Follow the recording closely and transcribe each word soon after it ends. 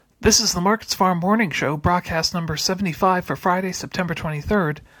This is the Markets Farm Morning Show, broadcast number 75 for Friday, September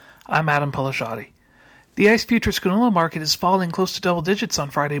 23rd. I'm Adam Pelashati. The ICE futures canola market is falling close to double digits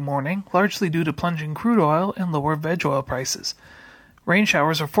on Friday morning, largely due to plunging crude oil and lower veg oil prices. Rain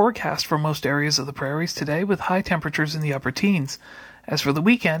showers are forecast for most areas of the prairies today, with high temperatures in the upper teens. As for the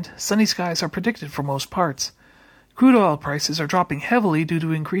weekend, sunny skies are predicted for most parts. Crude oil prices are dropping heavily due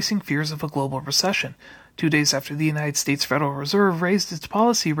to increasing fears of a global recession, 2 days after the United States Federal Reserve raised its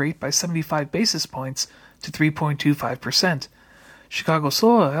policy rate by 75 basis points to 3.25%. Chicago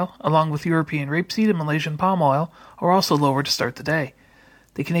soy oil, along with European rapeseed and Malaysian palm oil, are also lower to start the day.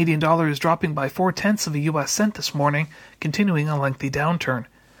 The Canadian dollar is dropping by 0.4 of a U.S. cent this morning, continuing a lengthy downturn.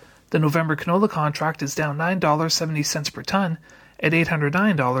 The November canola contract is down $9.70 per ton at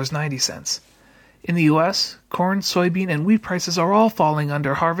 $809.90. In the U.S., corn, soybean, and wheat prices are all falling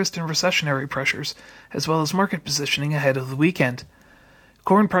under harvest and recessionary pressures, as well as market positioning ahead of the weekend.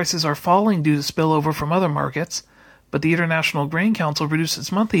 Corn prices are falling due to spillover from other markets, but the International Grain Council reduced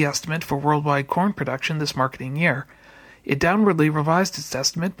its monthly estimate for worldwide corn production this marketing year. It downwardly revised its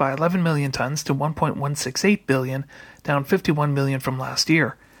estimate by 11 million tons to 1.168 billion, down 51 million from last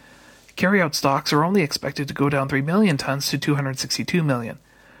year. Carryout stocks are only expected to go down 3 million tons to 262 million.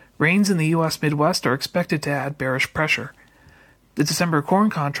 Rains in the U.S. Midwest are expected to add bearish pressure. The December corn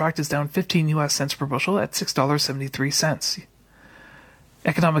contract is down 15 U.S. cents per bushel at $6.73.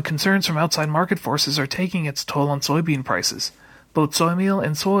 Economic concerns from outside market forces are taking its toll on soybean prices. Both soy meal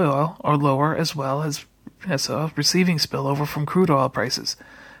and soy oil are lower, as well as receiving spillover from crude oil prices.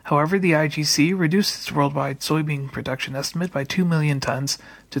 However, the IGC reduced its worldwide soybean production estimate by 2 million tons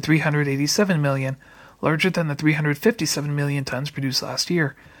to 387 million, larger than the 357 million tons produced last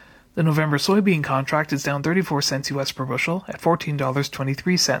year. The November soybean contract is down 34 cents U.S. per bushel at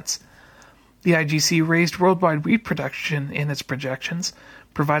 $14.23. The IGC raised worldwide wheat production in its projections,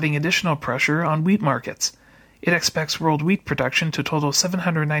 providing additional pressure on wheat markets. It expects world wheat production to total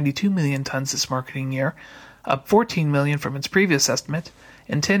 792 million tons this marketing year, up 14 million from its previous estimate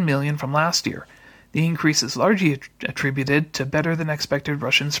and 10 million from last year. The increase is largely attributed to better-than-expected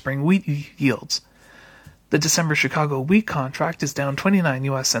Russian spring wheat yields. The December Chicago wheat contract is down 29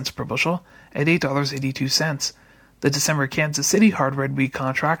 U.S. cents per bushel at $8.82. The December Kansas City hard red wheat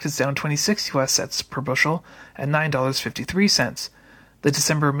contract is down 26 U.S. cents per bushel at $9.53. The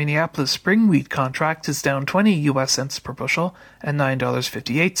December Minneapolis spring wheat contract is down 20 U.S. cents per bushel at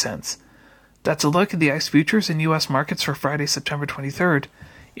 $9.58. That's a look at the ICE futures in U.S. markets for Friday, September 23rd.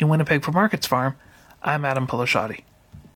 In Winnipeg for Markets Farm, I'm Adam Pelashati.